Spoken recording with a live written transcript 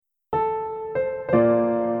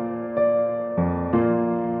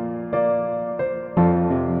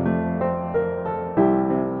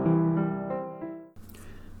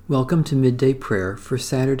Welcome to Midday Prayer for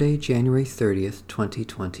Saturday, January 30th,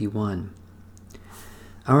 2021.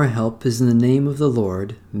 Our help is in the name of the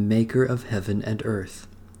Lord, maker of heaven and earth.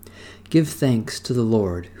 Give thanks to the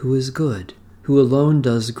Lord, who is good, who alone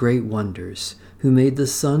does great wonders, who made the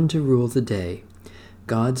sun to rule the day.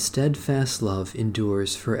 God's steadfast love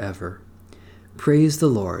endures forever. Praise the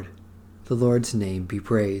Lord's name be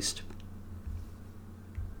praised.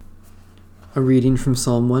 A reading from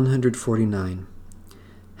Psalm 149.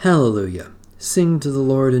 Hallelujah! Sing to the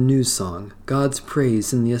Lord a new song, God's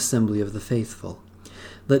praise in the assembly of the faithful.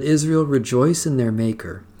 Let Israel rejoice in their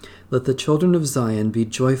Maker. Let the children of Zion be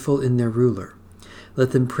joyful in their ruler. Let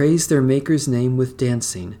them praise their Maker's name with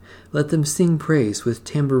dancing. Let them sing praise with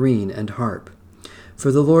tambourine and harp.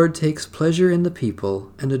 For the Lord takes pleasure in the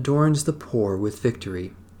people and adorns the poor with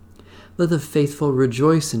victory. Let the faithful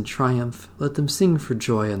rejoice in triumph. Let them sing for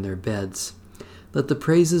joy on their beds. Let the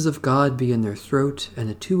praises of God be in their throat and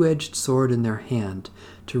a two-edged sword in their hand,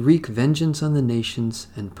 to wreak vengeance on the nations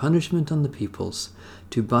and punishment on the peoples,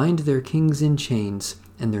 to bind their kings in chains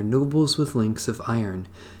and their nobles with links of iron,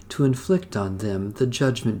 to inflict on them the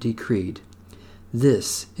judgment decreed.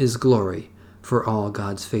 This is glory for all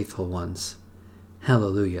God's faithful ones.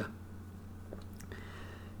 Hallelujah.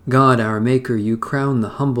 God, our Maker, you crown the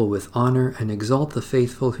humble with honor and exalt the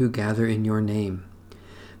faithful who gather in your name.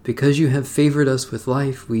 Because you have favored us with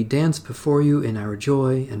life, we dance before you in our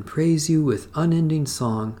joy and praise you with unending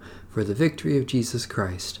song for the victory of Jesus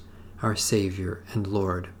Christ, our Savior and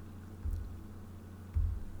Lord.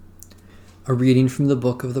 A reading from the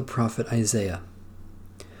book of the prophet Isaiah.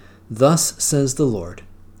 Thus says the Lord,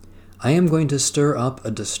 I am going to stir up a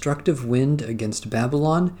destructive wind against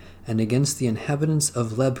Babylon and against the inhabitants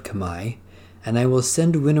of Lebkamai, and I will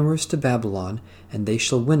send winnowers to Babylon, and they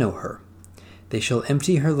shall winnow her. They shall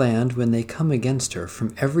empty her land when they come against her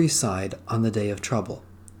from every side on the day of trouble.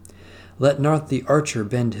 Let not the archer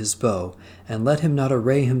bend his bow, and let him not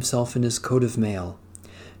array himself in his coat of mail.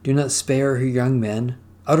 Do not spare her young men,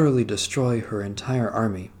 utterly destroy her entire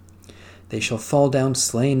army. They shall fall down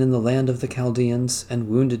slain in the land of the Chaldeans, and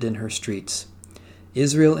wounded in her streets.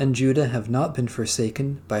 Israel and Judah have not been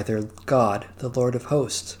forsaken by their God, the Lord of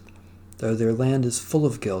hosts, though their land is full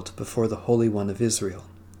of guilt before the Holy One of Israel.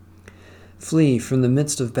 Flee from the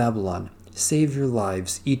midst of Babylon. Save your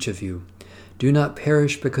lives, each of you. Do not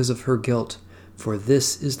perish because of her guilt, for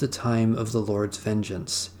this is the time of the Lord's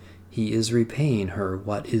vengeance. He is repaying her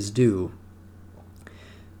what is due.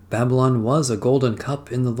 Babylon was a golden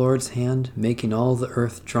cup in the Lord's hand, making all the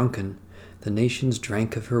earth drunken. The nations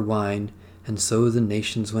drank of her wine, and so the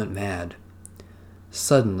nations went mad.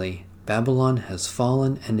 Suddenly, Babylon has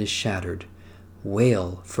fallen and is shattered.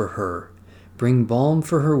 Wail for her. Bring balm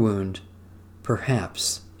for her wound.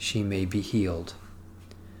 Perhaps she may be healed.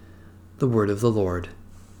 The word of the Lord.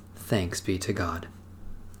 Thanks be to God.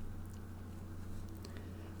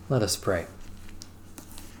 Let us pray.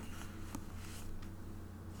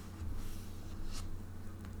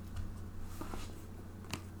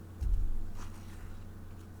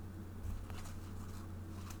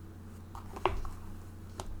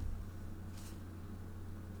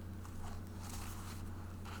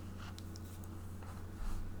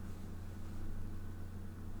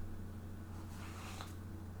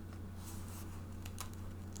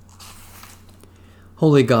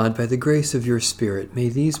 Holy God, by the grace of your Spirit, may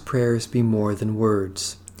these prayers be more than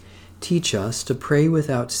words. Teach us to pray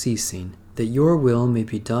without ceasing, that your will may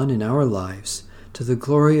be done in our lives, to the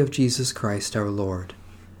glory of Jesus Christ our Lord.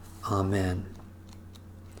 Amen.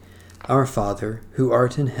 Our Father, who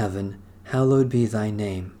art in heaven, hallowed be thy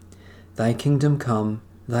name. Thy kingdom come,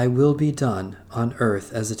 thy will be done, on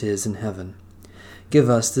earth as it is in heaven. Give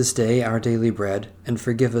us this day our daily bread, and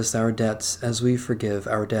forgive us our debts as we forgive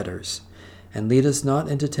our debtors. And lead us not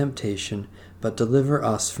into temptation, but deliver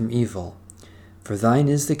us from evil. For thine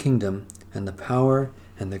is the kingdom, and the power,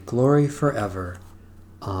 and the glory forever.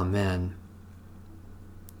 Amen.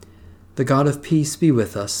 The God of peace be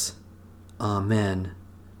with us. Amen.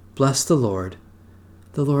 Bless the Lord.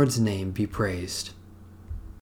 The Lord's name be praised.